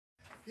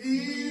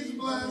He's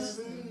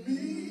blessing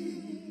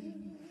me.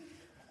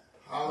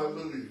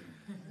 Hallelujah.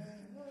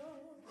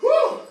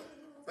 Whew.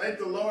 Thank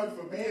the Lord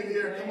for being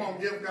here. Come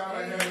on, give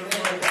God a hand of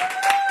praise.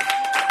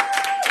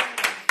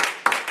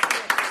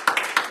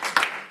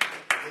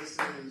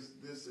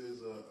 This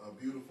is a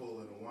beautiful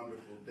and a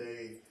wonderful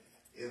day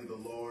in the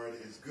Lord.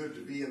 It's good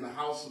to be in the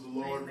house of the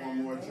Lord. Amen.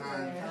 One more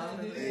time.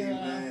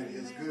 Amen.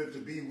 It's good to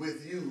be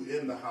with you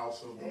in the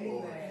house of the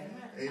Lord.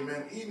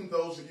 Amen. Even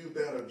those of you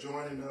that are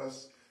joining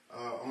us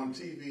on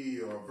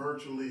TV or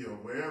virtually or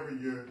wherever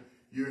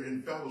you're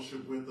in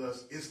fellowship with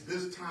us, it's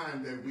this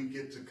time that we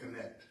get to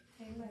connect.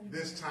 Amen.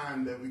 This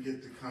time that we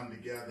get to come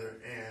together,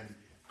 and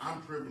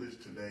I'm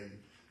privileged today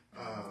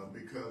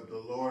because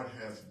the Lord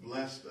has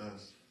blessed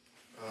us.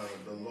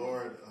 The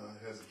Lord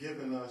has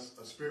given us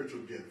a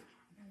spiritual gift.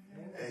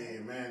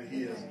 Amen.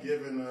 He has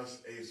given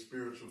us a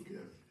spiritual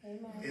gift.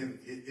 And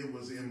it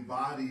was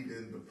embodied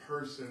in the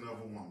person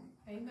of a woman.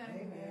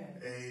 Amen.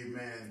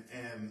 Amen.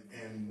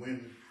 And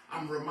when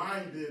I'm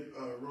reminded,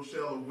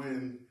 Rochelle,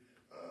 when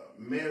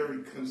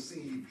Mary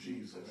conceived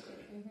Jesus,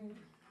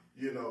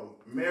 you know,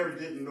 Mary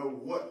didn't know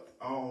what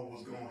all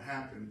was going to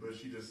happen, but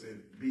she just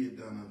said, "Be it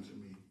done unto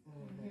me."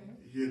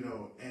 You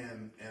know,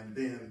 and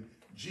then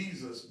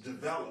Jesus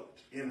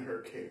developed in her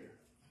care.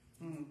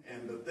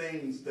 And the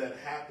things that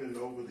happened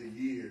over the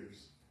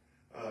years,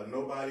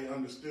 nobody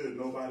understood.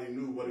 Nobody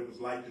knew what it was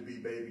like to be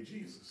baby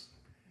Jesus,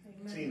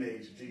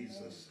 teenage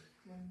Jesus.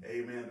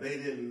 Amen. They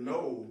didn't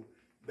know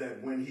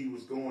that when he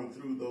was going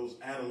through those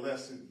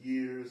adolescent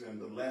years and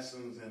the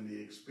lessons and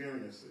the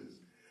experiences,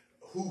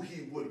 who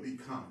he would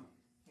become.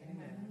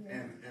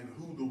 And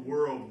who the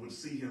world would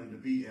see him to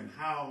be, and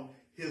how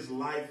his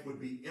life would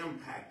be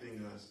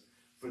impacting us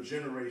for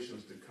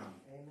generations to come.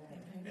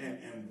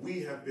 And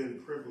we have been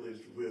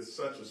privileged with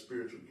such a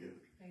spiritual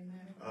gift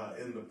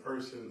in the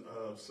person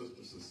of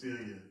Sister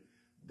Cecilia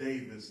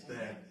Davis,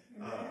 that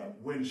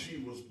when she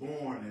was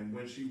born and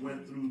when she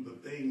went through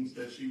the things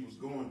that she was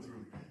going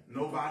through,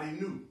 nobody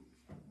knew.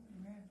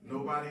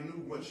 Nobody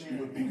knew what she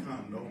would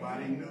become.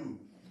 Nobody knew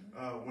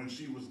when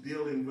she was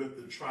dealing with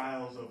the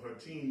trials of her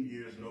teen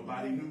years.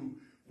 Nobody knew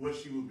what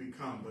she would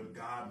become, but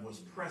God was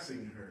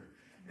pressing her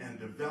and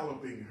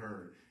developing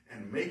her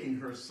and making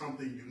her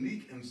something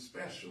unique and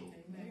special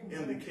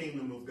in the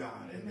kingdom of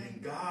God. And then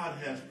God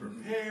has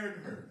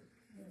prepared her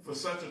for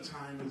such a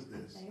time as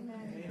this,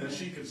 that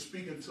she could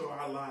speak into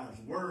our lives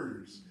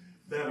words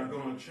that are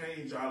going to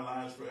change our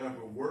lives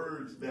forever,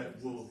 words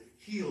that will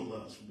heal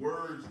us,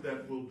 words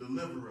that will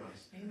deliver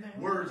us,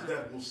 words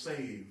that will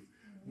save,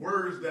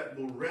 words that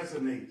will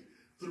resonate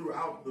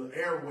throughout the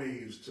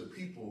airwaves to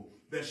people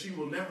that she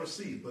will never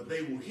see, but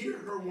they will hear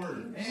her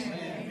words.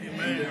 And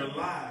their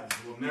lives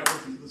will never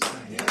be the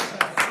same.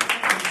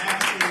 I'm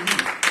asking you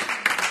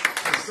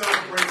to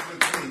celebrate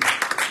with me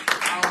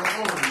our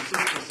own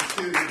Sister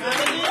Cecilia.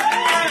 Amen.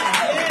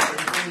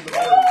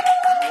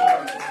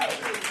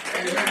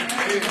 Amen.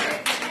 Amen.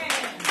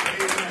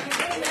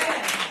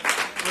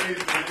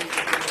 Praise the name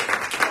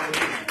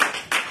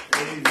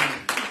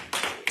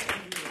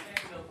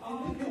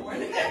of the Lord.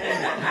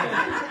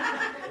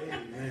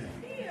 Amen.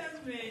 He has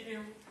been,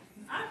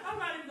 I'm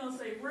not even going to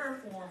say rare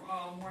form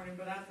all morning,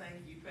 but I thank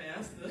you,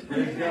 Pastor.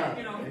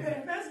 You know,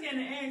 Pastor kind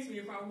of asked me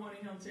if I wanted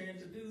him to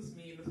introduce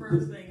me. The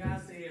first thing I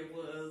said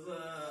was,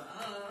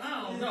 I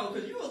don't know,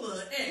 because you a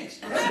little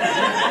extra.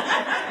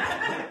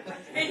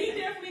 And he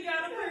definitely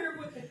got up here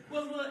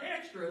was a little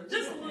extra,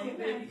 just a little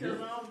bit, because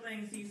all the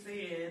things he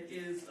said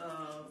is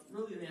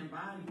really the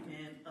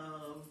embodiment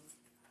of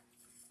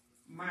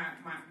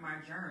my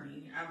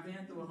journey. I've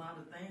been through a lot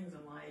of things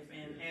in life,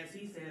 and as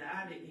he said,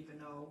 I didn't even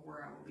know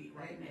where I would be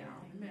right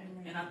now.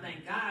 And I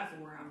thank God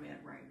for where I'm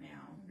at right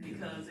now,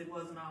 because it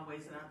wasn't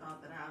always that I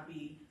thought that I'd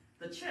be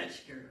the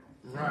church girl.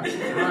 Right.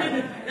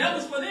 That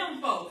was for them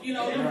folk, you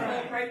know, them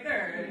folk right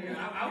there. You know,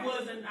 I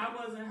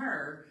wasn't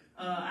her.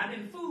 I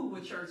didn't fool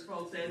with church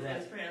folks, as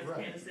Pastor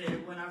Kenneth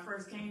said, when I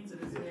first came to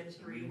this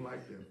ministry. You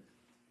like them.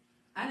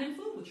 I didn't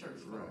fool with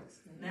church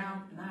folks.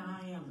 Now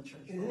I am the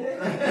church folk.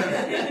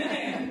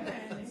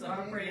 So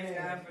I praise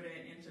God for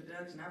that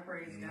introduction. I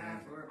praise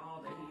God for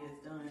all that he has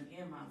done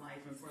in my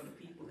life and for the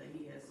people that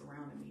he has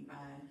surrounded me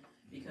by,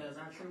 because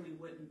I truly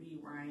wouldn't be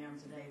where I am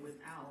today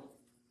without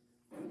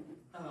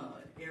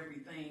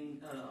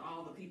everything,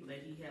 all the people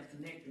that he has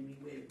connected me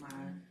with, my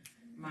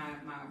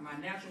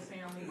natural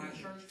family, my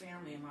church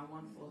family, and my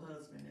wonderful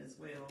husband as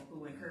well,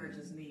 who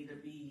encourages me to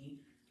be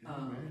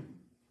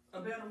a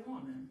better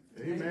woman.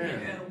 Amen. A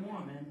better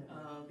woman.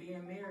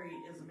 Being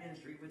married is a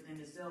ministry within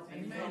itself,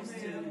 and it helps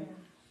to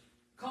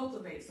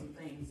cultivate some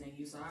things in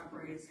you. So I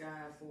praise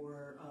God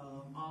for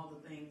all the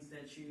things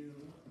that you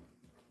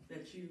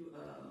do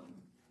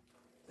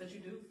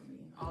for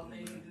me. All the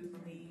things you do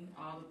for me.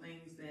 All the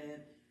things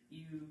that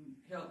you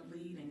help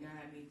lead and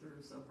guide me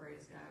through. So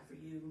praise God for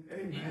you.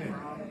 Amen. And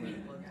for all the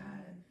people,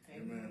 God.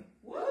 Amen.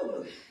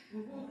 Woo!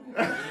 Woo!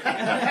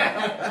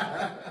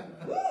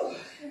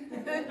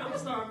 I'm going to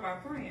start by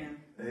praying.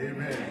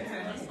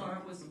 Amen. Let's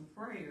start with some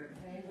prayer.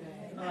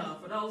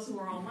 For those who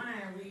are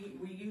online,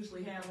 we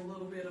usually have a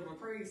little bit of a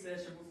praise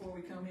session before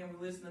we come in.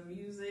 We listen to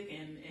music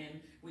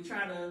and we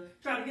try to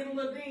get a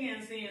little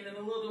dance in and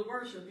a little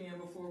worship in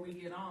before we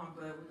get on.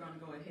 But we're going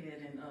to go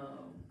ahead and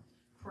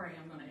pray.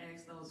 I'm going to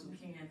ask those who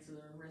can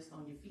to rest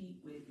on your feet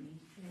with me.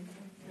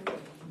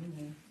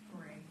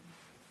 Pray.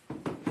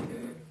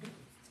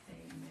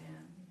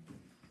 Amen.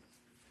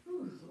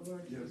 Whew,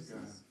 Lord Jesus.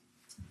 Yes,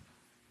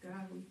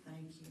 God, we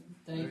thank you.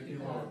 Thank you,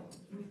 Lord.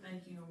 We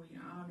thank you and we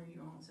honor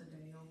you on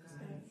today, oh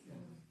God.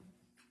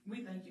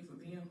 We thank you for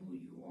being who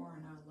you are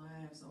in our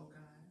lives, oh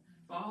God.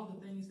 For all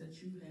the things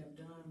that you have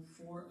done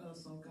for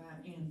us, oh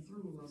God, and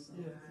through us,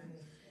 oh God.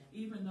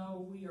 Even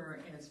though we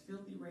are as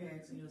filthy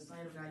rags in your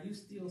sight, oh God, you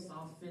still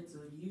saw fit to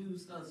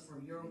use us for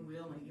your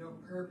will and your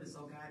purpose,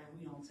 oh God, and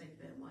we don't take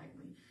that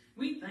lightly.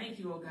 We thank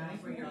you, oh God,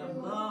 for your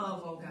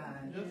love, oh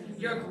God,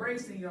 your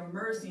grace and your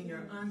mercy and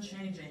your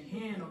unchanging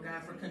hand, oh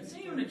God, for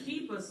continuing to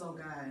keep us, oh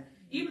God,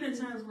 even in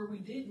times where we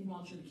didn't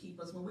want you to keep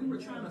us, when we were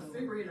trying to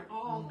figure it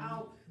all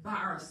out by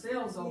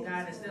ourselves, oh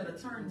God, instead of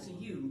turning to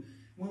you.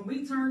 When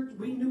we turned,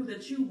 we knew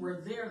that you were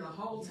there the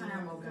whole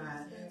time, oh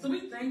God. So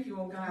we thank you,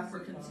 oh God, for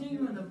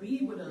continuing to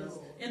be with us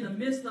in the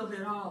midst of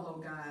it all, oh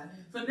God,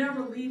 for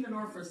never leaving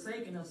or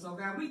forsaking us, oh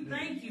God. We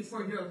thank you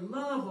for your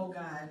love, oh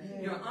God,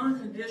 your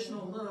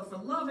unconditional love, for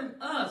loving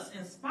us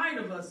in spite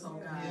of us,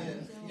 oh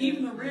God.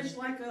 Even the rich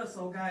like us,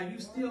 oh God, you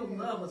still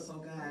love us,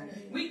 oh God.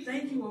 We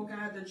thank you, oh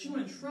God, that you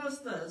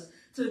entrust us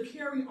to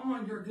carry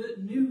on your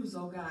good news,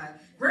 oh God.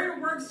 Greater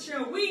works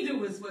shall we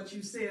do is what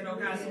you said, oh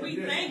God. So we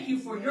thank you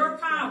for your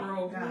power,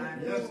 oh God.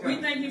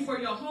 We thank you for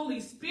your Holy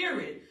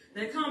Spirit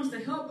that comes to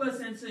help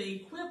us and to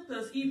equip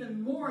us even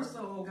more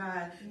so, oh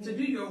God, to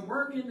do your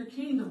work in the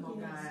kingdom, oh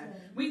God.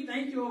 We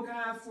thank you, oh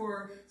God,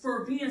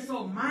 for being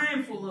so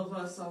mindful of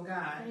us, oh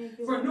God,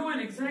 for knowing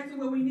exactly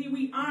what we need.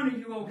 We honor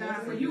you, oh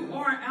God, for you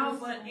are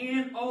Alpha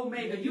and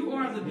Omega. You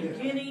are the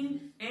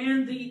beginning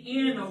and the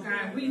end, oh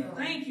God. We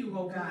thank you,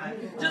 oh God,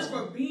 just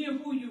for being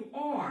who you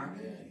are.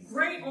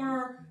 Great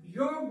are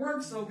your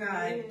works, oh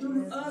God,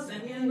 through us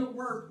and in the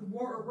world,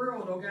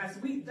 oh God. So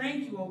we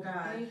thank you, oh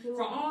God,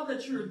 for all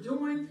that you're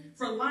doing,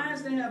 for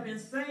lives that have been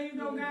saved,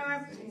 oh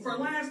God, for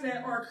lives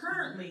that are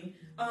currently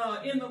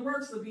in the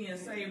works of being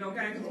saved, oh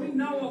God, because we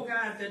know, oh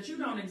God, that you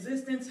don't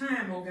exist in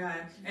time, oh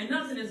God, and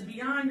nothing is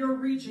beyond your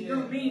reach and your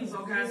means,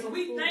 oh God. So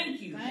we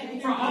thank you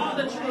for all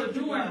that you are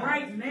doing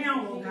right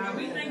now, oh God.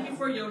 We thank you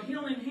for your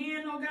healing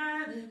hand, oh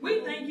God.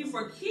 We thank you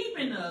for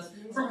keeping us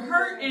from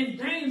hurt and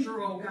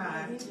danger, oh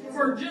God,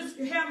 for just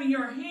having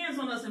your hands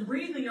on us and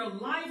breathing your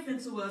life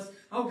into us,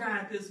 oh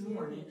God, this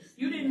morning.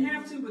 You didn't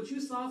have to, but you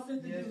saw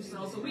fit to do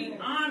so. So we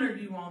honor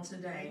you on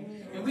today,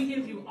 and we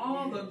give you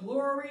all the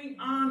glory,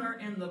 honor,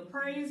 and the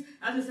praise.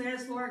 I just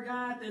ask, Lord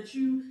God, that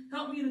you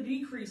help me to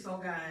decrease, oh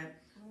God,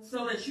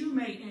 so that you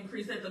may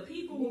increase, that the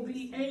people will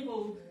be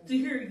able to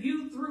hear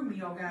you through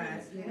me, oh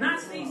God.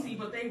 Not Cece,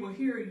 but they will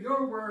hear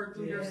your word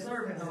through your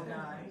servant, oh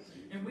God.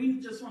 And we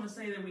just want to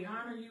say that we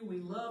honor you, we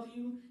love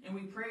you, and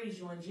we praise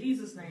you. In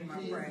Jesus' name I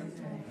pray.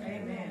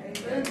 Amen.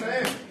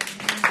 Amen.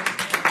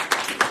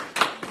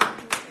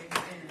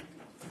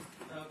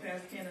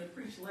 Pastor Kenneth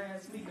preached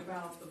last week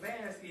about the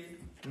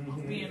basket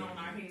being on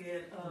our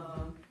head.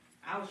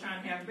 I was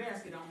trying to have a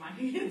basket on my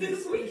head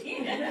this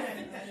weekend.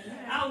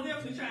 I was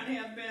definitely trying to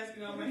have a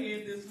basket on my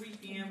head this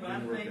weekend, but I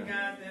thank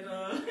God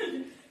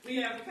that we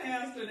have a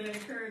pastor that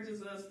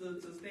encourages us to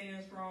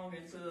stand strong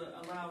and to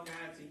allow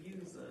God to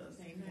use us.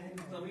 Amen.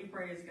 So we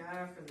praise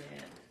God for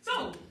that.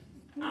 So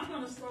I'm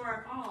going to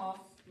start off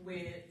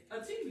with a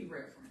TV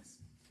reference.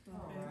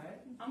 All right.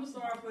 I'm going to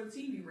start off with a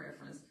TV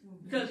reference.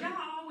 Because y'all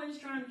always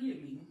trying to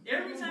get me.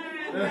 Every time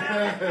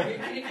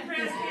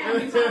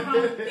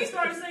he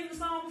started singing the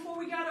song before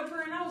we got up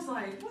here, and I was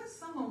like, what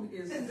song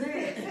is that?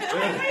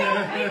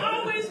 They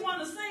always want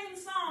to sing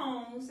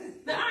songs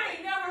that I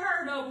ain't never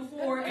heard of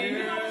before, and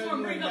you always want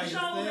to bring up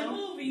shows and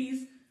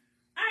movies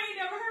I ain't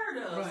never heard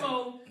of. Right.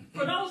 So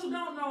for those who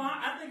don't know,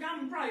 I think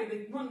I'm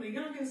probably one of the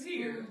youngest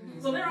here.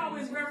 So they're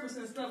always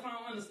referencing stuff I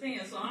don't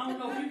understand. So I don't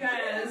know if you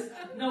guys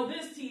know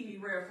this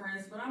TV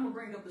reference, but I'm going to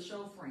bring up the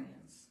show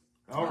Friends.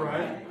 All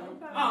right.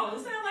 Oh, it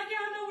sounds like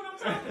y'all know what I'm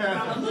talking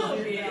about a little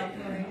bit.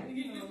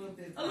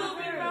 A little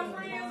bit about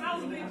Friends. I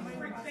was a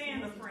big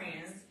fan of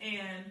Friends.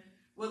 And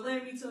what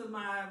led me to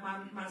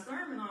my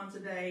sermon on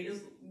today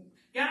is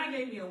God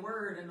gave me a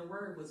word, and the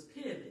word was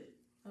pivot.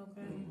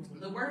 Okay.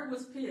 The word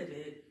was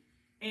pivot,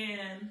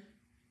 and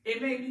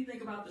it made me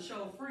think about the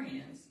show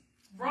Friends.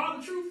 For all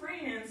the true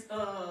Friends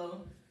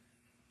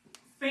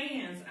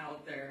fans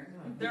out there,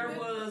 there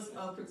was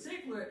a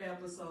particular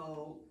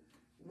episode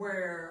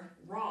where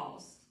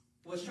Ross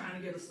was trying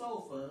to get a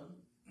sofa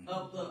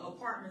up the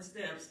apartment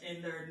steps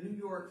in their New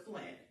York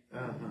flat.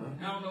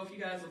 I don't know if you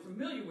guys are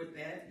familiar with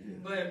that,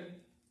 but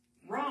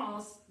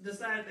Ross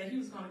decided that he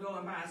was going to go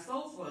and buy a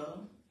sofa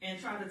and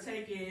try to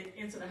take it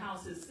into the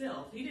house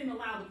himself. He didn't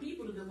allow the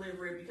people to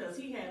deliver it because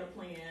he had a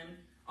plan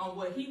on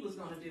what he was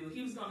going to do.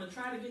 He was going to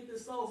try to get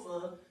this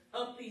sofa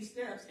up these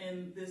steps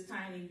in this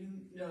tiny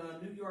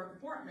New York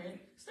apartment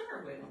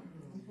stairwell.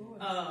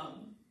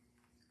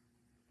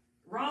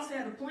 Ross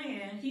had a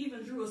plan. He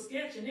even drew a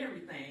sketch and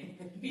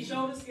everything. He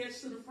showed the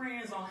sketch to the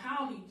friends on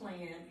how he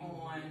planned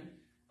on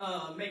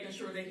making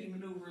sure that he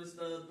maneuvers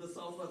the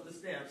sofa up the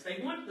steps.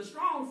 They wanted the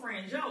strong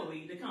friend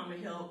Joey to come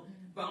and help,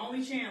 but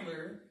only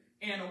Chandler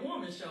and a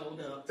woman showed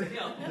up to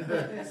help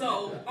him.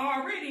 So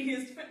already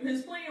his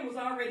plan was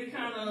already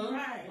kind of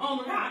on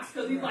the rocks,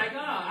 because he's like,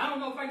 I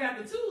don't know if I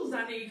got the tools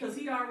I need, because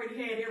he already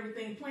had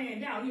everything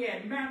planned out. He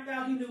had mapped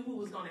out. He knew who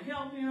was going to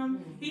help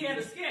him. He had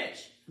a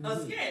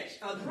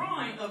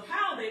drawing of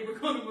how they were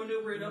going to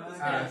maneuver it up the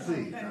steps. I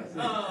see.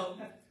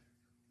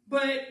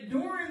 But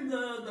during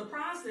the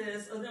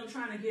process of them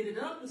trying to get it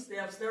up the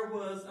steps, there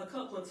was a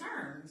couple of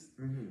turns.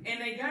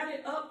 And they got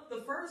it up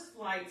the first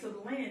flight to the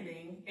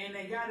landing, and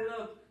they got it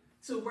up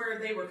to where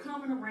they were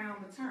coming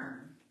around the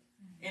turn.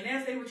 And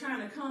as they were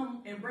trying to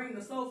come and bring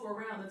the sofa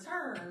around the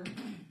turn,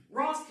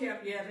 Ross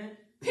kept yelling,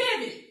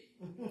 "Pivot!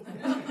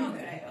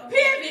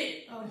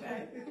 Pivot!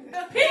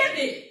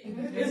 Pivot!"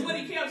 is what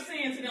he kept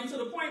saying to them, to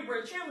the point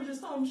where Chandler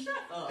just told him,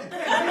 "Shut up." He's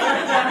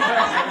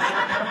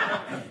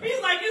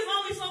like, "It's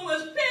only so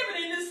much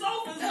pivoting this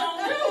sofa's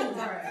gonna do.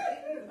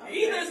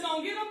 Either it's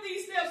gonna get up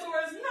these steps or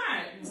it's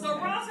not." So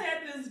Ross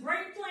had this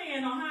great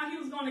plan on how he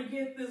was gonna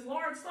get this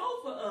large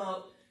sofa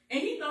up, and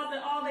he thought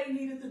that all they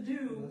needed to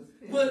do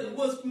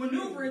was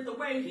maneuver it the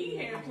way he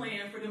had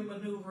planned for them to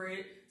maneuver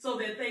it, so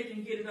that they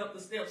can get it up the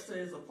steps to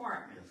his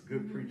apartment. That's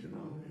good preaching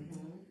on it.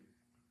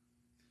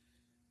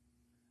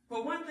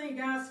 But one thing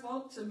God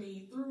spoke to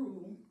me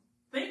through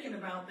thinking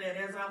about that,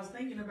 as I was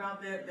thinking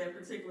about that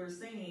particular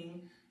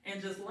scene and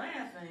just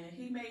laughing,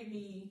 he made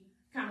me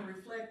kind of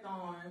reflect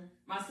on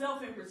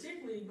myself in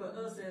particularly, but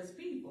us as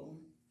people.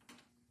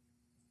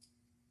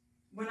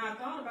 When I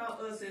thought about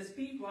us as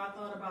people, I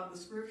thought about the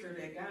scripture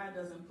that God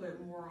doesn't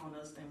put more on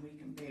us than we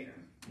can bear.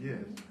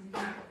 Yes.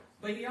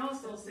 But he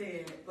also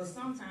said, but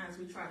sometimes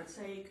we try to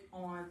take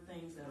on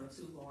things that are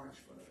too large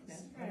for us.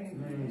 That's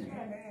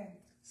right.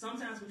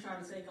 Sometimes we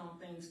try to take on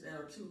things that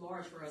are too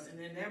large for us. And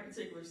in that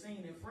particular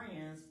scene in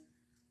Friends,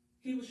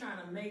 he was trying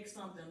to make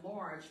something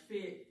large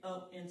fit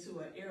up into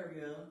an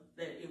area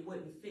that it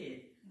wouldn't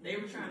fit. They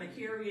were trying to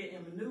carry it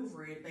and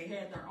maneuver it. They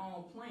had their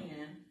own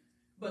plan,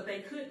 but they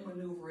couldn't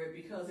maneuver it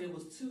because it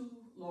was too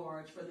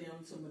large for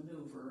them to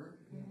maneuver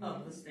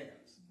up the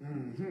steps.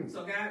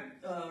 So God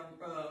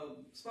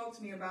spoke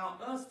to me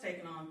about us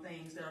taking on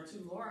things that are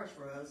too large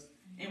for us.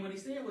 And what he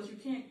said was, you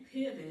can't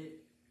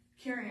pivot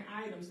carrying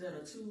items that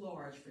are too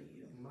large for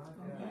you.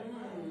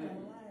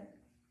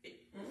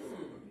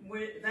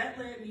 That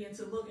led me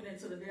into looking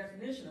into the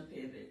definition of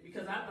pivot,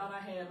 because I thought I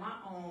had my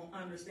own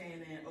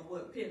understanding of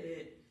what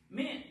pivot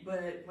meant,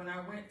 but when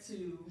I went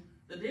to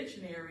the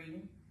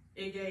dictionary,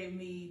 it gave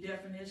me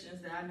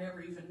definitions that I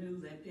never even knew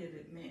that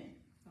pivot meant.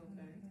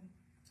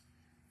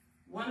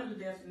 One of the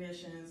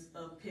definitions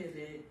of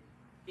pivot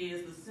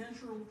is the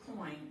central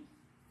point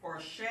or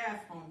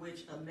shaft on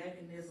which a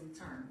mechanism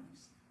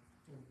turns.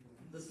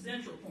 The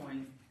central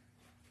point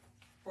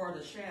or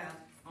the shaft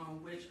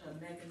on which a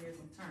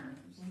mechanism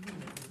turns.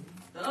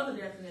 The other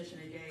definition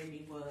it gave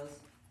me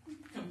was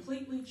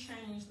completely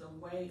change the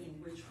way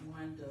in which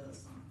one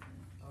does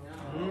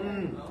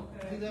something.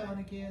 Do that one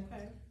again.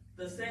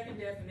 The second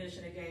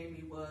definition it gave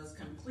me was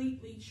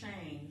completely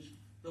change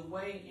the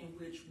way in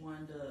which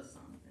one does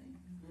something.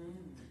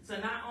 So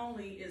not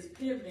only is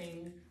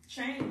pivoting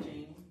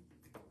changing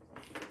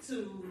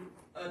to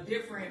a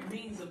different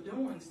means of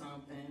doing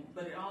something,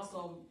 but it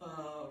also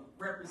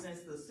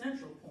represents the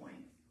central point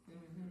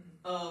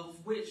of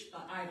which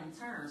an item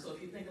turns. So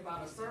if you think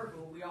about a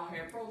circle, we all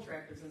had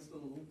protractors in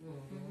school.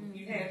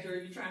 You're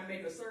trying to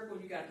make a circle,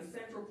 you got the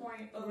central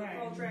point of the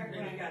protractor,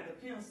 and you got the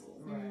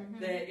pencil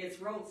that it's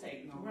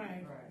rotating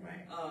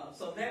on.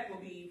 So that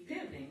will be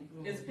pivoting.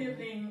 It's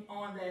pivoting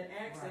on that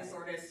axis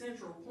or that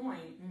central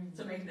point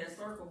to make that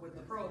circle with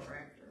the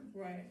protractor.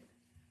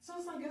 So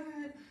it's like,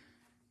 God,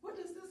 what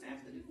does this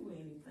have to do with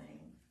anything?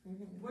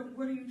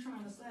 What are you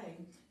trying to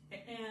say?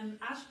 And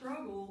I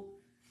struggled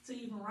to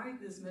even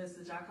write this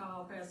message. I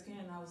called Pastor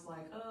Ken and I was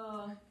like,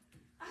 I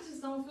just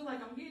don't feel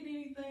like I'm getting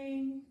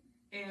anything,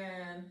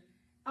 and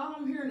all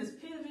I'm hearing is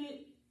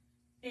pivot,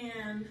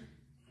 and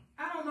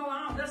I don't know,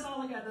 that's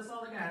all I got.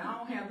 I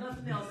don't have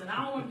nothing else, and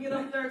I don't want to get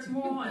up there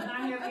tomorrow and not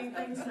have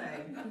anything to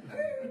say.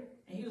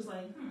 And he was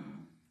like,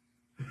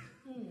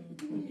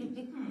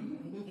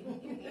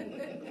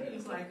 He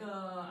was like,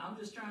 I'm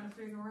just trying to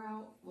figure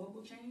out what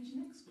will change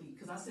next week.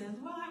 Because I said,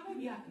 well,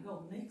 maybe I can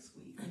go next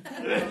week.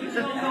 You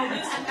don't go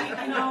this week,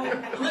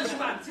 unless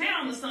you're out of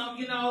town or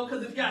something,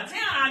 because if you're out of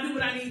town, I do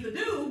what I need to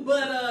do.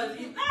 But if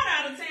you're not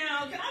out of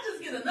town, can I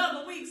just get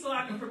another week so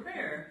I can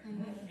prepare?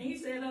 And he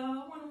said,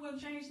 I wonder what will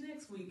change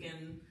next week.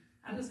 And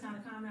I just kind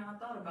of commented, I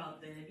thought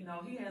about that.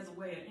 He has a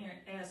way of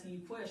asking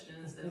you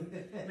questions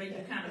that make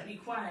you kind of be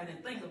quiet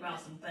and think about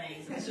some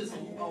things. It's just a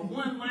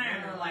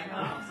one-liner, like,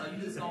 so you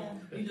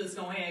just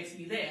gonna ask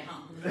me that,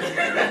 huh?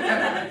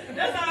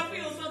 That's how I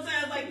feel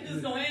sometimes, like you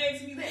just gonna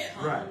ask me that,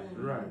 huh?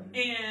 Right.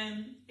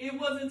 And it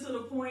wasn't to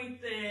the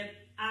point that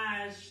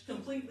I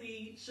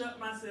completely shut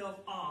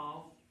myself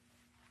off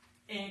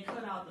and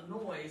cut out the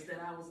noise, that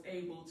I was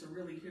able to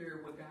really hear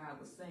what God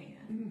was saying.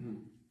 Mm-hmm.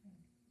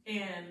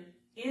 And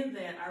in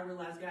that, I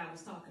realized God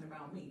was talking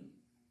about me.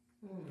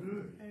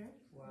 Good.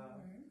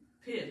 Wow.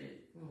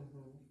 Pivot.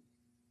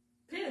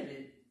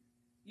 Pivot.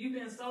 You've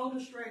been so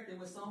distracted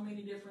with so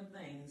many different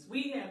things.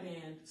 We have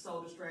been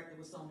so distracted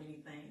with so many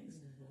things.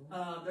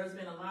 There's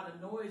been a lot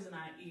of noise in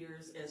our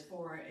ears as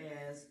far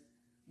as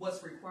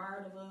what's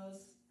required of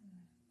us.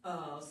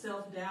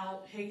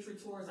 Self-doubt,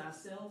 hatred towards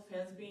ourselves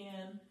has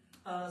been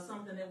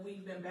something that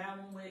we've been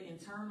battling with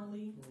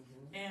internally,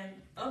 and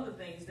other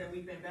things that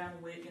we've been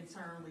battling with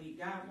internally.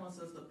 God wants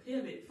us to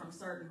pivot from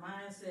certain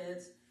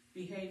mindsets,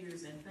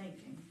 behaviors, and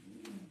thinking.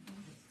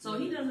 So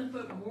he doesn't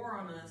put more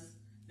on us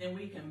than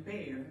we can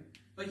bear,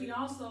 but he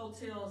also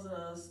tells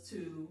us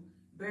to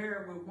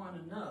bear with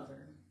one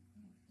another.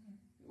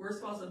 We're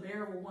supposed to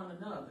bear with one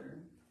another.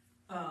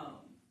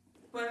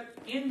 But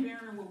in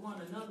bearing with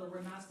one another,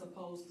 we're not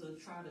supposed to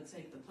try to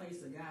take the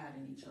place of God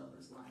in each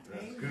other's life.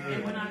 That's And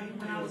good. when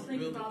I was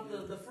thinking about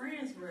the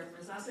Friends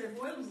reference, I said,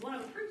 boy, there was a lot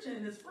of preaching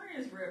in this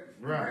Friends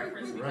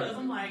reference, because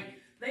I'm like,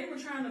 they were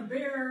trying to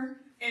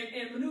bear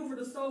and maneuver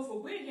the sofa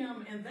with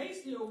him, and they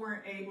still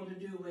weren't able to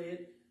do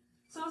it.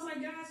 So I was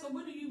like, God, so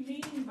what do you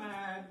mean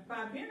by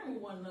bearing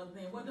with one another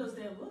then? What does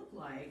that look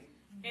like?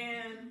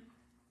 And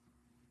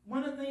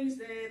one of the things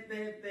that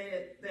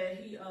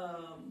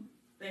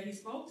he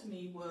spoke to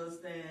me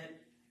was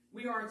that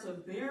we are to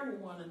bear with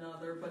one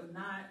another, but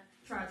not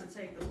try to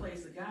take the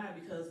place of God,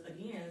 because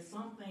again,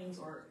 some things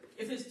are,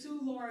 if it's too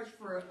large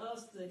for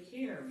us to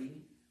carry,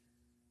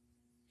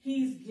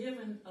 he's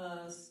given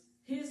us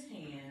his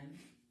hand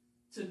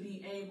to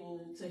be able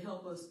to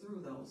help us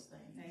through those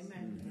things.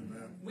 Amen.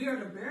 Amen. We are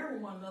to bear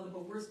with one another,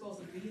 but we're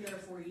supposed to be there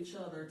for each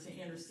other, to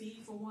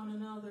intercede for one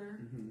another,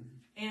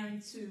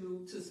 and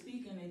to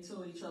speak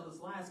into each other's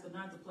lives, but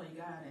not to play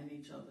God in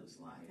each other's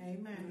life.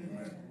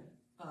 Amen.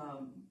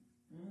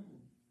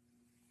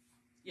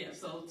 Yeah,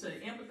 so to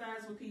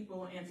empathize with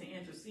people and to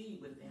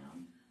intercede with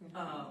them.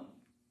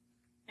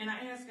 And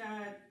I asked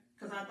God,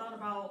 because I thought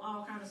about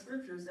all kind of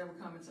scriptures that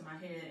were coming to my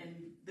head, and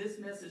this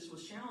message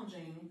was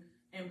challenging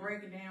and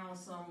breaking down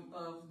some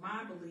of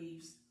my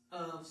beliefs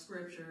of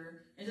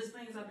scripture and just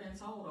things I've been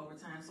told over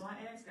time. So I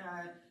asked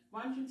God,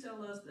 why don't you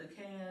tell us to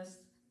cast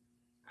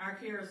our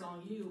cares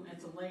on you and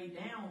to lay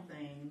down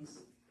things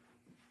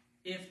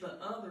if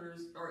other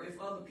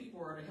people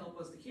are to help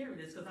us to carry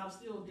this? Because I'm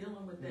still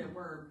dealing with that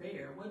word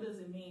bear. What does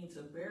it mean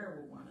to bear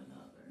with one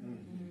another?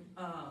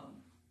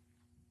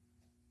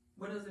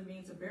 What does it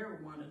mean to bear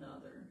with one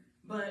another?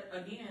 But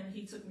again,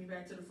 he took me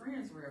back to the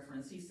Friends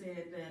reference. He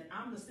said that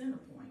I'm the center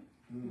point.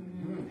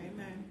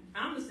 Amen.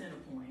 I'm the center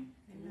point.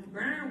 Amen.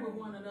 Bearing with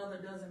one another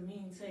doesn't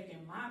mean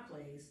taking my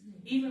place.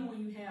 Even when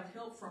you have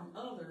help from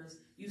others,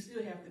 you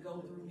still have to go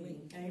through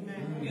me.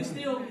 Amen. You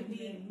still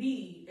need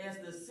me as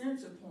the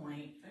center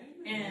point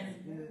and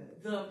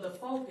the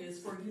focus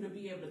for you to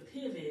be able to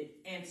pivot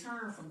and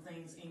turn from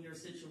things in your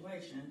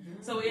situation.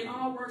 So it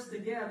all works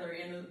together,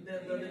 and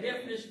the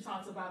definition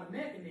talks about a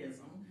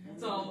mechanism.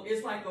 So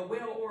it's like a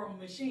well-oiled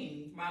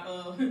machine.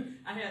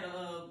 I had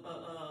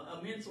a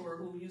mentor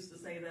who used to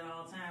say that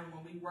all the time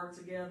when we work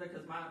together,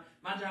 because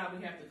my job,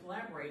 we have to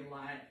collaborate a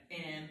lot,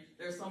 and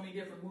there's so many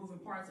different moving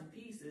parts and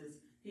pieces.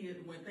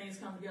 When things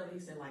come together, he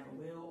said, like a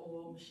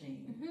well-oiled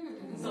machine.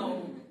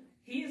 So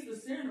he is the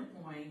center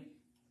point,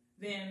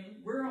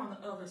 then we're on the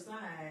other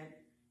side,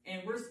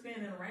 and we're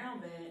spinning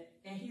around that,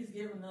 and he's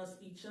giving us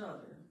each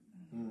other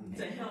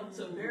to help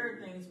to bear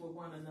things with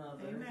one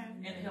another.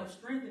 Amen. And help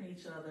strengthen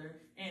each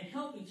other and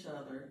help each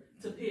other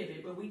to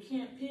pivot. But we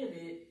can't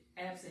pivot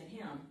absent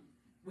him.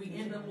 We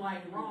end up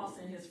like Ross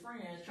and his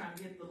friends trying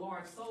to get the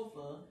large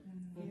sofa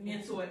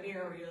into an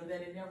area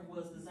that it never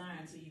was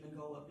designed to even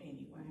go up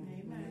anyway.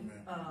 Amen.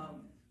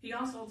 He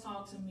also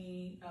talked to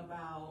me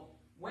about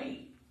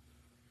weight.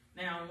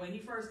 Now, when he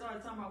first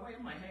started talking about weight,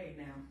 I'm like, hey,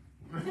 now.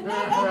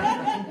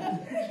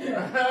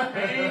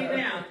 Hey,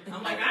 now.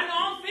 I'm like, I know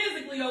I'm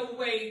physically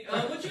overweight.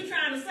 What you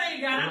trying to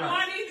say, God? I know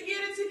I need to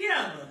get it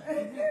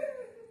together.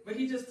 But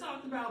he just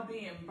talked about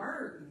being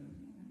burdened.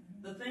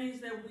 The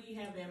things that we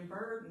have been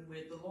burdened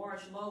with, the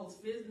large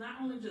loads, not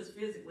only just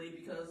physically,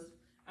 because,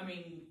 I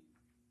mean,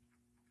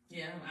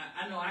 yeah,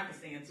 I know I can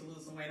stand to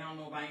lose some weight. I don't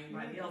know about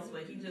anybody else,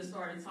 but he just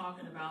started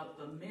talking about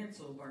the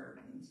mental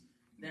burdens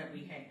that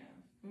we have.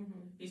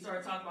 He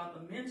started talking about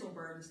the mental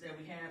burdens that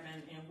we have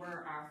and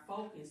where our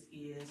focus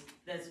is,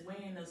 that's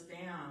weighing us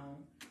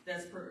down,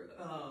 that's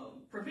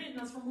preventing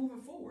us from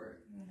moving forward.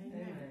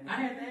 I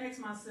had to ask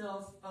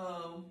myself,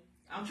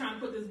 I'm trying to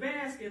put this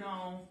basket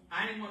on.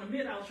 I didn't want to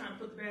admit I was trying to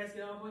put the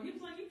basket on, but he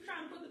was like, you're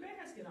trying to put the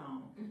basket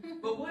on.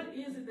 But what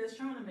is it that's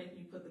trying to make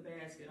me put the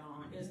basket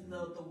on? It's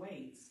the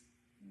weights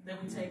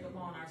that we take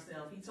upon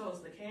ourselves. He told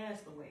us to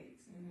cast the weights.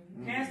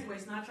 Cast the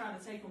weights, not try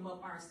to take them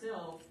up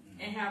ourselves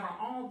and have our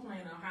own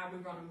plan on how we're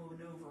going to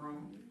maneuver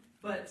them,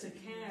 but to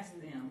cast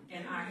them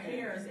and our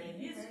cares at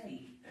his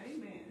feet.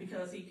 Amen.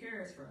 Because he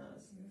cares for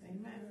us.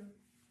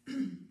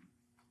 Amen.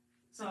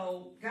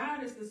 So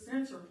God is the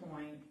center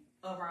point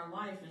of our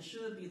life and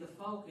should be the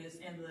focus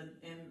and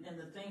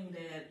the thing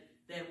that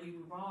that we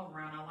revolve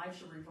around. Our life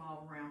should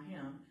revolve around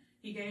him.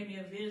 He gave me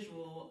a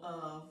visual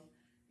of,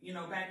 you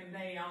know, back in the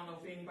day, I don't know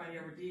if anybody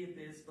ever did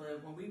this,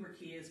 but when we were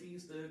kids, we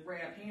used to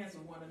grab hands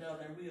with one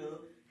another and we'll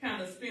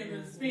kind of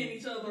spin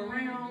each other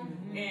around.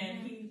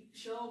 And he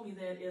showed me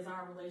that is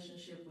our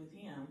relationship with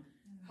him,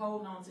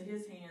 holding on to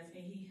his hands,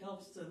 and he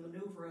helps to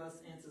maneuver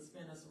us and to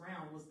spin us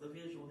around was the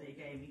visual they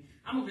gave me.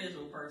 I'm a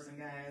visual person,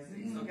 guys.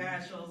 So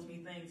God shows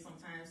me things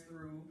sometimes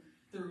through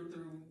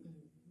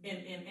in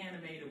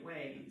animated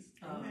ways.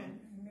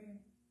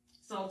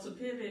 So to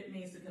pivot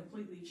means to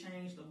completely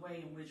change the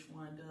way in which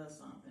one does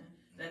something.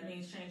 That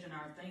means changing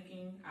our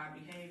thinking, our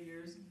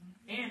behaviors,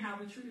 and how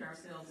we treat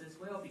ourselves as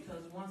well,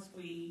 because once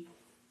we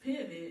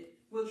pivot,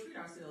 we'll treat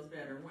ourselves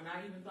better. When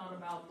I even thought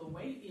about the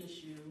weight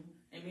issue,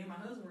 and me and my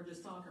husband were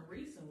just talking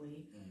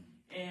recently,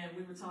 and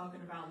we were talking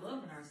about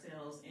loving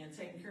ourselves and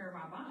taking care of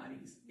our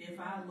bodies. If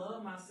I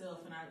love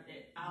myself and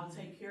I'll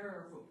take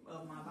care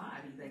of my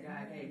body that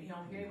God gave me. He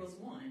only gave us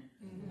one.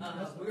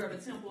 We are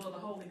the temple of the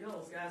Holy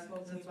Ghost. God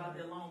spoke to me about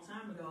that a long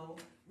time ago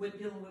with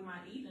dealing with my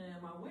eating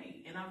and my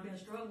weight. And I've been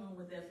struggling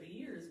with that for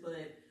years,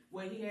 but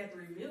what he had to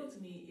reveal to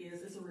me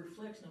is it's a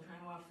reflection of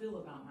how I feel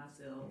about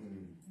myself.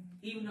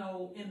 Even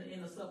though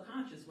in a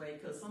subconscious way,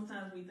 because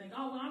sometimes we think,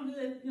 oh, well, I'm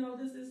good, you know,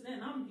 this, that,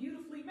 and I'm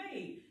beautifully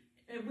made.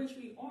 In which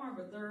we are,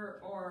 but there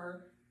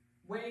are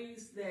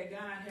ways that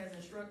God has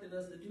instructed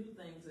us to do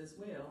things as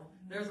well.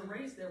 There's a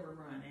race that we're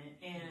running,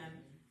 and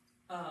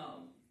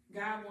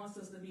God wants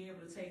us to be able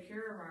to take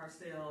care of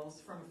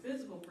ourselves from a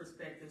physical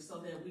perspective so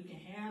that we can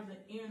have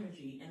the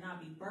energy and not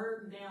be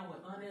burdened down with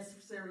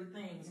unnecessary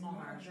things on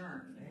our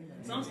journey.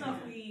 Some stuff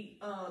we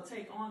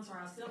take on to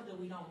ourselves that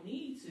we don't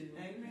need to,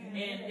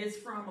 and it's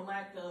from a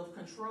lack of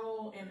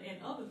control and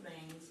other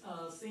things,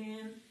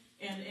 sin,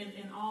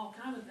 and all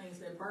kind of things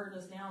that burden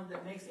us down,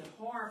 that makes it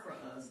hard for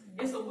us.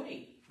 It's a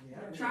weight.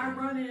 Try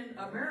running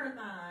a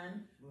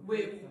marathon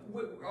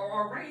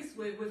or a race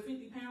with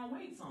 50-pound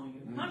weights on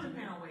you,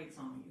 100-pound weights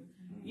on you.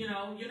 You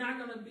know, you're not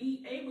going to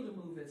be able to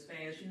move as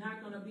fast. You're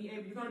not going to be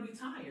able, you're going to be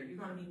tired. You're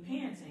going to be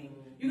panting.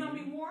 You're going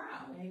to be wore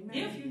out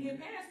if you get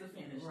past the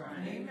finish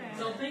line.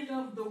 So think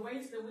of the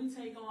weights that we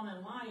take on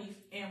in life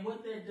and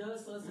what that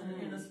does to us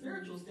in a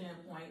spiritual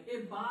standpoint.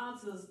 It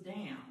bogs us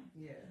down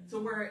to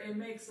where it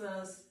makes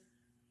us,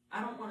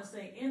 I don't want to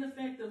say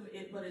ineffective,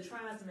 but it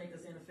tries to make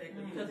us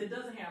ineffective because it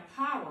doesn't have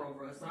power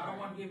over us. So I don't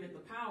want to give it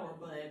the power,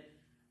 but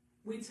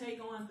we take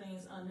on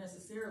things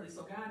unnecessarily.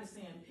 So God is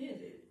saying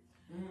pivot.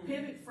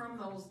 Pivot from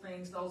those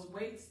things, those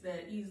weights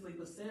that easily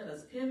beset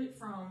us. Pivot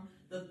from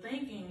the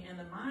thinking and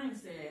the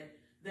mindset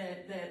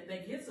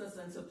that gets us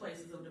into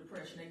places of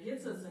depression, that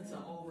gets us into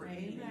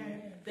overeating,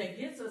 that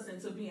gets us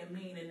into being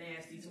mean and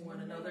nasty to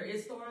one another.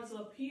 It starts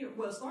up here.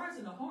 Well, it starts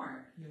in the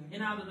heart.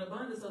 And out of the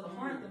abundance of the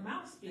heart, the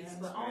mouth speaks.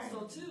 But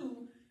also,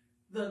 too,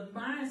 the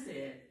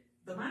mindset.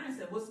 The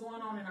mindset, what's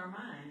going on in our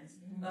minds.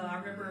 I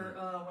remember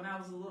when I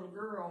was a little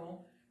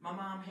girl, my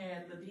mom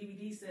had the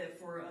DVD set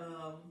for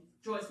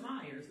Joyce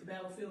Meyer's, The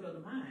Battlefield of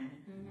the Mind.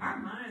 Our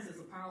minds is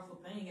a powerful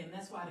thing, and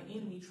that's why the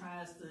enemy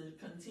tries to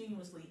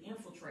continuously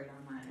infiltrate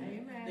our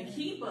mind. To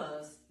keep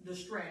us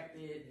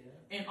distracted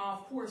and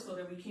off course so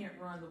that we can't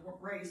run the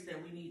race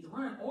that we need to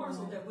run, or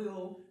so that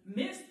we'll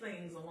miss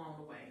things along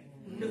the way.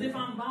 Because if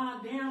I'm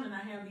bogged down and I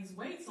have these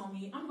weights on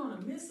me, I'm going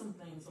to miss some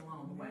things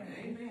along the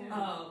way.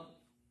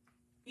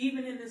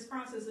 Even in this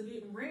process of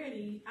getting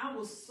ready, I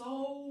was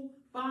so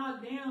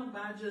bogged down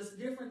by just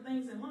different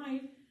things in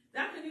life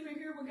that I couldn't even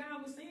hear what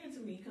God was saying to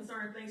me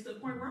concerning things, to the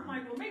point where I'm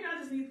like, well, maybe I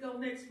just need to go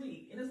next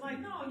week. And it's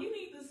like, no, you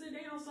need to sit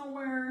down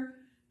somewhere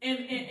and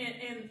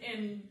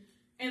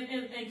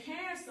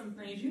cast some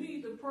things. You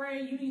need to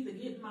pray. You need to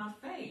get in my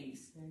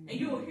face, and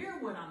you'll hear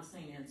what I'm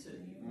saying to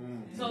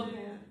you. So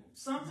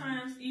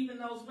sometimes, even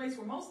those ways,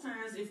 for most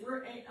times, if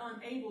we're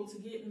unable to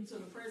get into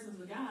the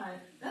presence of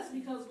God, that's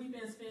because we've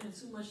been spending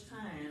too much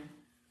time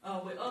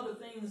with other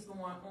things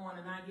going on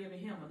and not giving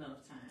him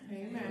enough time.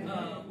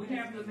 We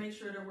have to make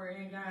sure that we're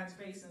in God's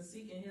face and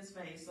seeking his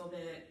face so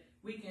that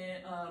we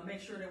can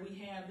make sure that we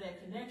have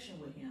that connection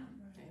with him.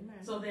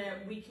 So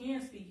that we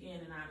can speak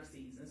in and out of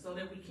season. So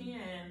that we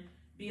can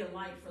be a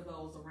light for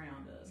those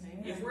around us.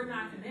 If we're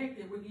not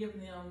connected, we're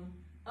giving them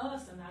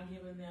us and not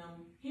giving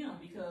them him,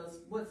 because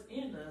what's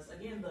in us,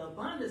 again, the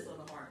abundance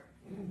of the heart,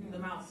 the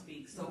mouth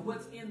speaks. So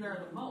what's in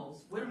there the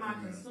most? What am I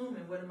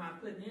consuming? What am I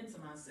putting into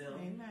myself?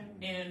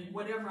 And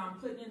whatever I'm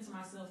putting into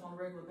myself on a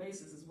regular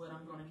basis is what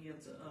I'm going to give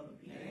to other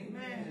people.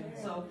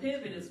 So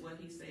pivot is what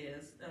he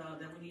says,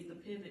 that we need to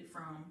pivot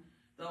from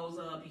those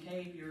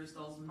behaviors,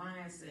 those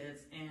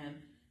mindsets, and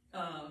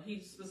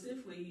he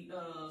specifically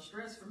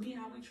stressed for me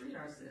how we treat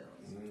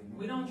ourselves.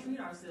 We don't treat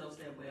ourselves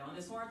that well, and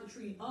it's hard to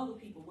treat other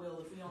people well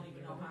if we don't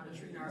even know how to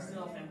treat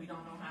ourselves, and we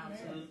don't know how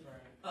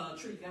to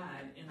treat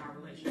God in our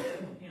relationship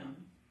with him.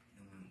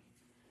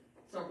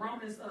 So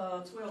Romans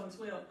 12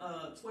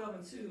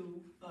 and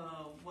 2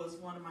 was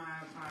one of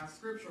my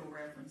scriptural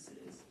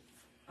references,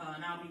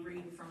 and I'll be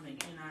reading from the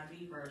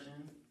NIV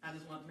version. I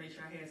just wanted to make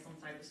sure I had some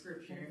type of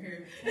scripture in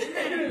here.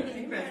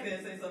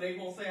 Say, so they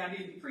won't say I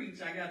didn't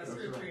preach. I got a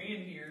scripture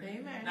in here.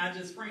 Amen. Not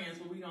just friends,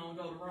 but we're going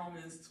to go to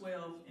Romans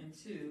 12 and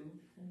 2.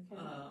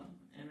 Okay.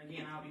 And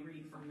again, I'll be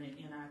reading from the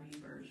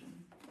NIV version.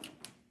 Give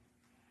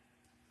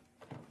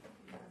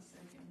me a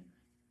second.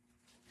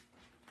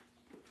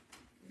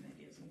 And that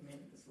gives me a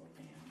minute to slow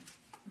down.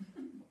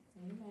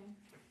 Amen.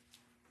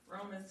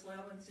 Romans 12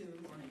 and 2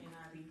 on the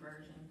NIV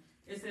version.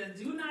 It says,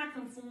 do not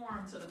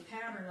conform to the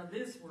pattern of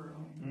this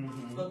world,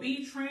 but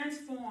be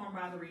transformed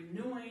by the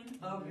renewing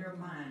of your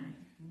mind.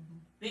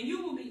 Then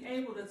you will be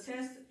able to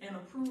test and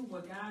approve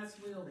what God's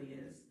will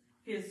is,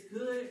 his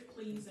good,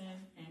 pleasing,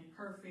 and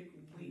perfect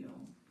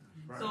will.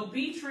 Right. So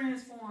be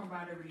transformed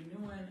by the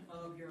renewing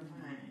of your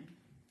mind.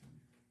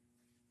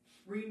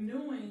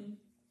 Renewing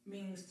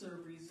means to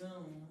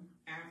resume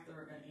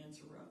after an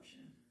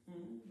interruption.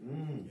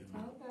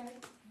 Okay.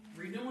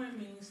 Renewing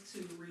means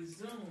to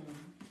resume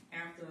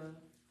after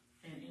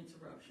an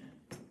interruption.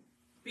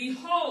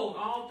 Behold,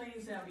 all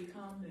things have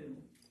become new.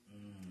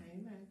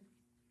 Amen.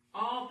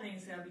 All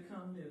things have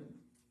become new.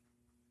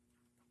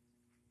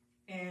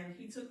 And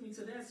he took me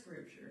to that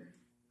scripture.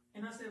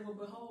 And I said, well,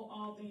 behold,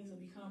 all things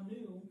have become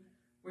new.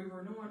 We're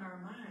renewing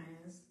our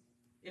minds.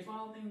 If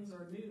all things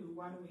are new,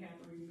 why do we have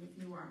to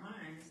renew our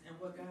minds? And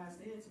what God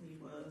said to me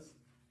was,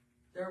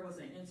 there was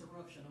an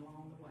interruption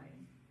along the way.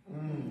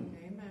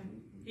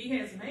 Amen. He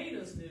has made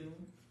us new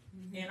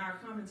in our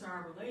coming to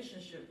our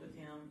relationship with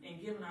him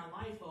and giving our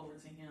life over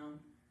to him.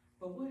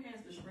 But what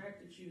has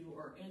distracted you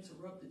or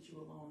interrupted you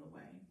along the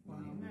way?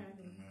 Amen.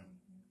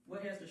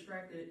 What has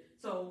distracted?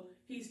 So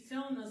he's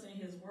telling us in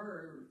his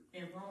word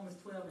in Romans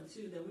 12 and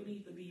 2 that we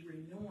need to be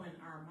renewing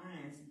our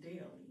minds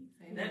daily.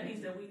 Amen. That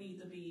means that we need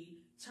to be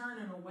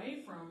turning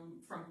away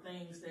from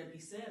things that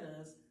beset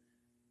us,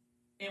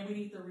 and we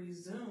need to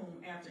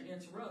resume after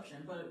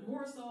interruption. But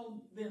more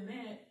so than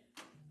that,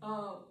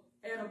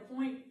 at a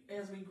point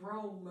as we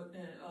grow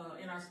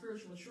in our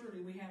spiritual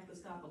maturity, we have to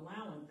stop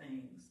allowing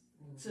things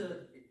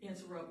to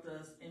interrupt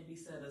us and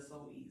beset us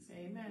so easy.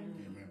 Amen.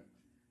 Amen.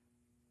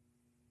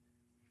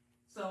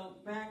 So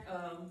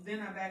then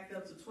I backed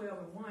up to 12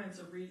 and 1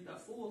 to read the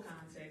full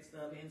context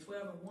of it. In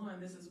 12 and 1,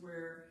 this is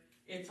where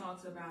it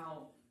talks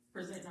about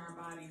presenting our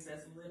bodies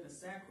as a living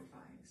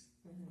sacrifice.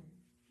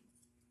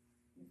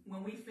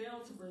 When we fail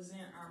to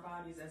present our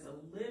bodies as a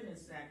living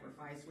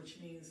sacrifice, which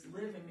means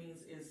living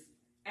means is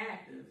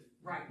active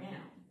right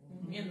now,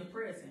 in the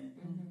present,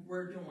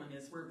 we're doing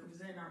this. We're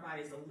presenting our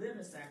bodies as a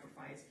living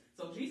sacrifice.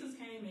 So Jesus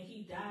came and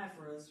he died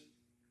for us,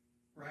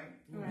 right?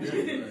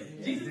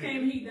 Jesus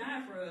came and he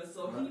died for us.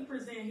 So he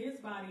presented his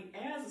body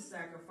as a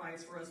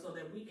sacrifice for us so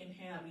that we can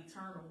have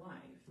eternal life.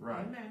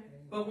 Right. Amen.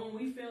 But when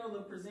we fail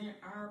to present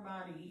our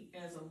body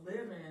as a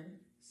living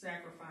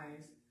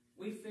sacrifice,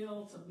 we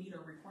fail to meet a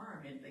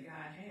requirement that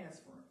God has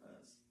for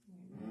us.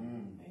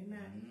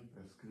 Amen.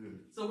 That's good.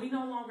 So we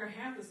no longer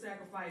have to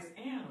sacrifice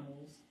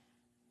animals,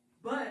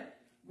 but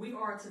we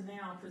are to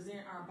now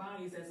present our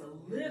bodies as a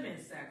living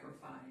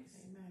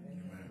sacrifice.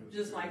 Amen.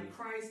 Just like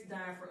Christ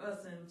died for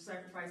us and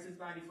sacrificed his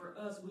body for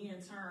us, we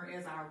in turn,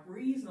 as our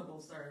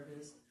reasonable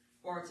service,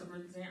 are to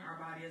present our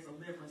body as a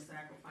living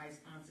sacrifice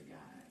unto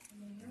God.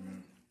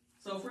 Amen.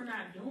 So if we're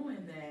not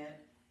doing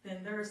that,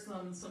 then there's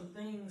some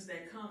things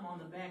that come on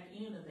the back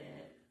end of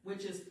that,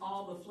 which is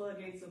all the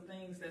floodgates of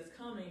things that's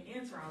coming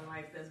into our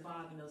life that's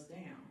bogging us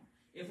down.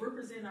 If we're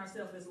presenting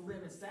ourselves as a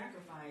living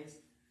sacrifice,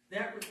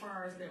 that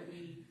requires that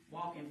we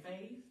walk in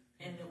faith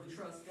and that we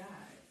trust God.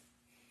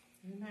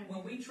 Amen.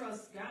 When we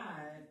trust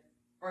God,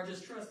 or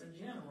just trust in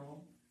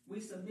general, we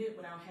submit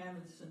without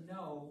having to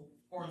know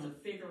or to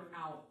figure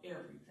out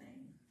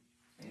everything.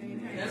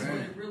 Amen. That's what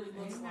it really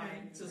looks Amen.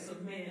 like to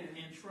submit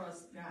and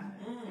trust God.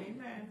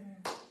 Amen.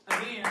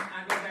 Again,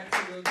 I go back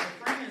to the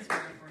friends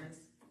reference.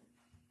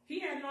 He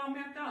had it all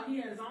mapped out. He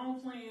had his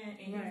own plan,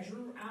 and Right. he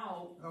drew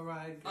out All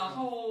right. a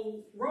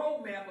whole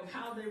roadmap of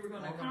how they were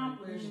going to All right.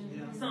 accomplish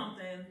Yeah.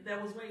 something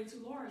that was way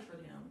too large for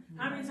them.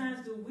 How many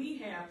times do we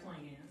have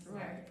plans?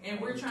 Right. And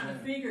we're trying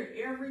to figure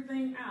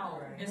everything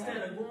out Right. instead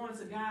of going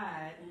to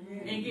God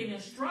and getting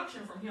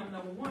instruction from him,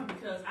 number one,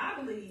 because I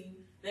believe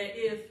that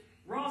if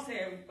Ross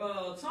had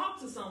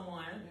talked to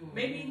someone,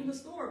 maybe even the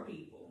store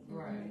people,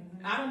 Right.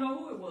 I don't know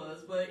who it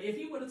was, but if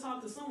he would have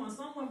talked to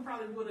someone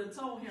probably would have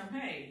told him,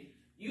 hey,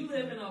 you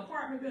live in an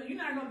apartment building, you're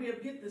not going to be able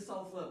to get this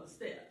sofa up the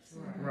steps.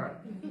 Right.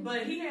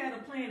 But he had a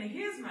plan in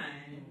his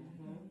mind.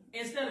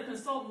 Instead of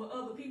consulting with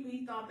other people,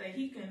 he thought that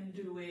he can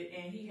do it,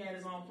 and he had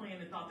his own plan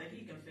and thought that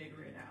he can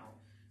figure it out.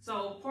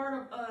 So part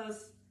of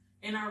us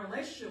in our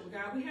relationship with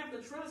God, we have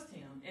to trust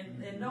him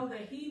and know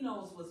that he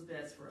knows what's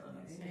best for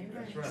us.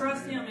 That's right.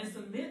 Trust him and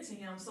submit to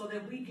him so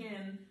that we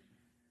can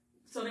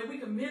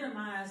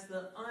minimize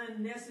the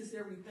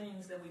unnecessary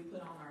things that we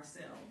put on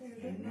ourselves.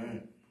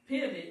 Amen.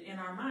 Pivot in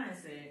our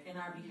mindset and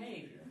our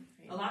behavior.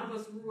 A lot of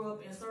us grew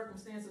up in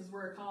circumstances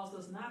where it caused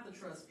us not to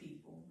trust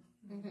people.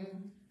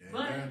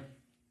 But Amen.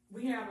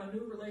 we have a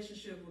new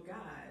relationship with God.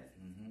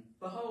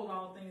 Behold,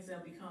 all things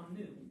have become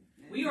new.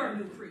 We are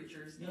new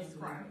creatures in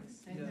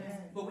Christ.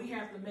 Amen. But we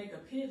have to make a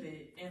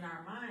pivot in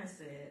our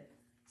mindset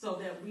so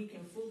that we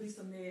can fully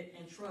submit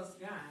and trust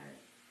God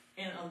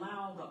and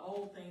allow the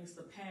old things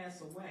to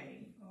pass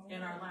away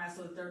in our lives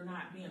so that they're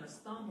not being a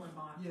stumbling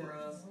block for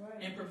us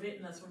and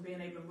preventing us from being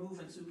able to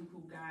move into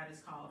who God has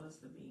called us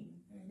to be.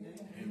 Amen.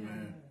 Sorry.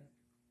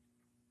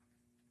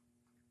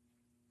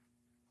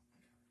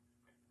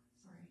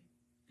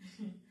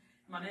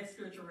 My next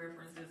scripture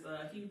reference is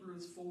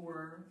Hebrews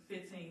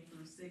 4:15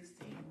 through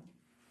 16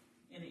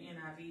 in the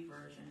NIV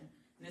version.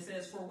 And it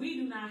says, "For we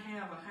do not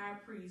have a high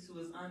priest who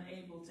is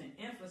unable to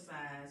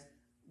empathize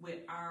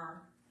with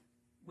our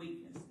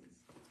weaknesses."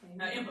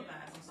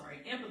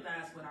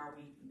 Empathize with our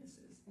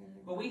weaknesses.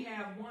 But we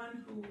have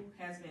one who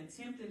has been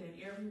tempted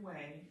in every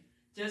way,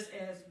 just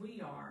as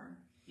we are,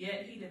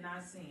 yet he did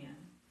not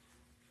sin.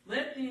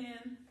 Let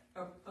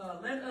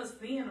us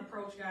then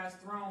approach God's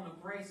throne of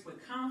grace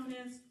with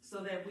confidence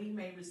so that we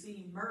may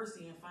receive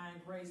mercy and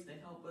find grace to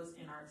help us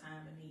in our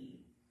time of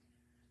need.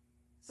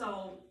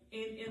 So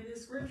in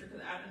this scripture,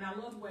 and I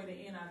love the way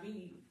the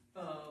NIV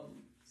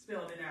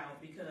spelled it out,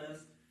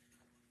 because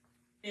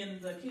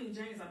in the King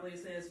James, I believe it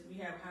says we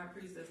have a high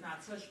priest that's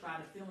not touched by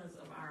the feelings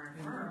of our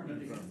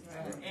infirmities.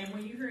 And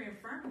when you hear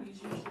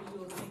infirmities, usually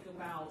you'll think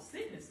about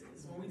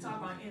sicknesses. When we talk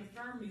about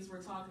infirmities,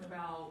 we're talking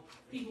about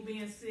people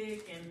being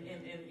sick and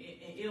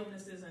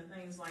illnesses and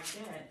things like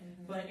that.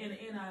 But in the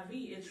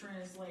NIV, it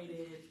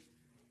translated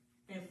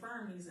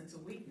infirmities into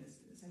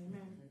weaknesses.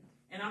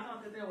 And I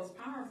thought that was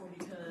powerful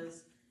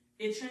because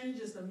it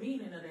changes the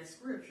meaning of that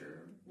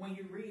scripture when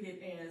you read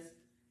it as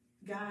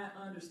God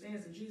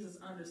understands and Jesus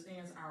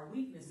understands our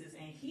weaknesses,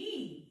 and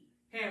he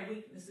had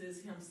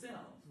weaknesses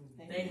himself,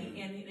 that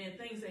and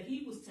things that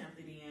he was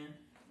tempted in,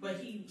 but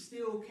he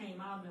still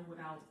came out of them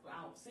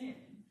without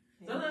sinning.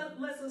 So that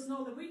lets us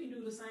know that we can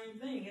do the same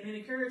thing, and it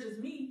encourages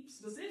me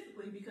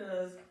specifically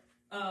because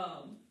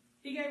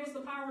he gave us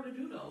the power to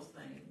do those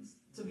things,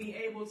 to be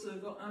able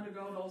to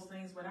undergo those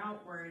things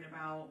without worrying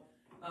about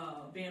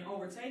being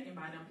overtaken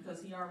by them,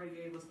 because he already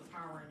gave us the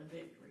power and the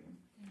victory.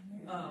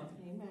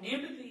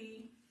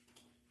 Empathy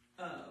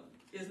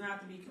is not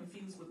to be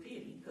confused with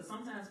pity, because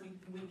sometimes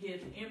we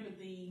get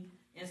empathy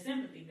and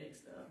sympathy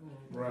mixed up.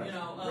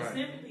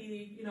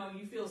 Sympathy,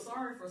 you feel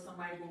sorry for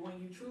somebody, but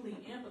when you truly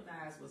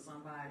empathize with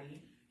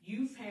somebody,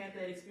 you've had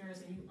that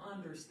experience and you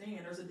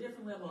understand. There's a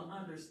different level of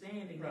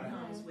understanding that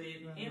comes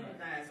with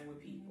empathizing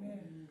with people.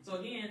 So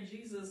again,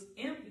 Jesus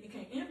can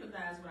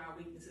empathize with our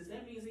weaknesses.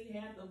 That means he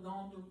had to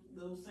go through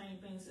those same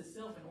things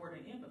himself in order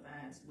to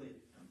empathize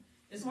with them.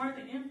 It's hard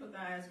to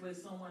empathize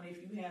with someone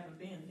if you haven't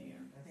been there.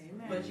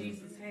 But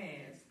Jesus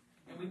has.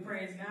 And we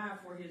praise God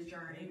for his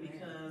journey,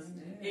 because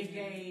it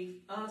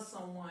gave us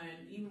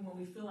someone, even when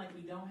we feel like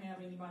we don't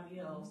have anybody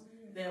else,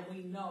 that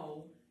we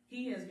know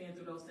he has been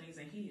through those things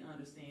and he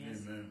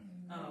understands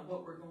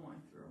what we're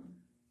going through.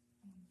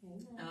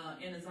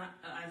 In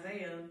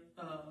Isaiah,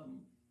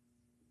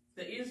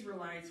 the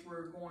Israelites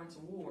were going to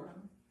war,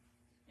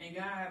 and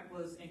God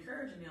was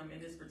encouraging them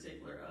in this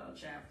particular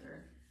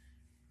chapter.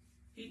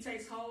 He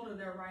takes hold of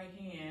their right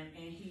hand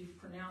and he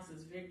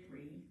pronounces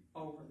victory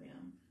over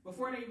them.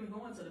 Before they even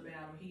go into the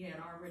battle, he had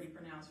already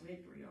pronounced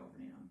victory over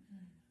them.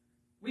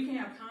 We can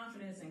have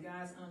confidence in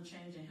God's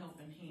unchanging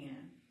helping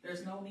hand.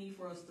 There's no need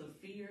for us to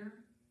fear.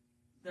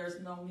 There's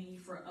no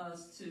need for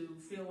us to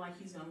feel like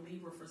he's going to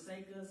leave or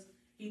forsake us.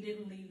 He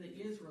didn't leave the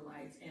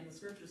Israelites, and the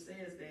scripture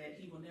says that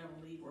he will never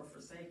leave or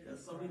forsake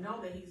us. So we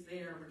know that he's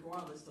there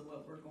regardless of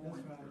what we're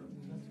going through.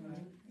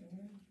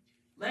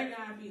 Let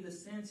God be the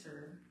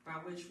center by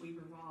which we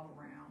revolve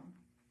around,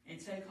 and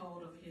take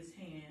hold of his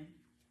hand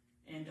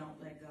and don't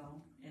let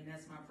go. And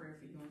that's my prayer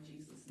for you in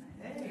Jesus' name.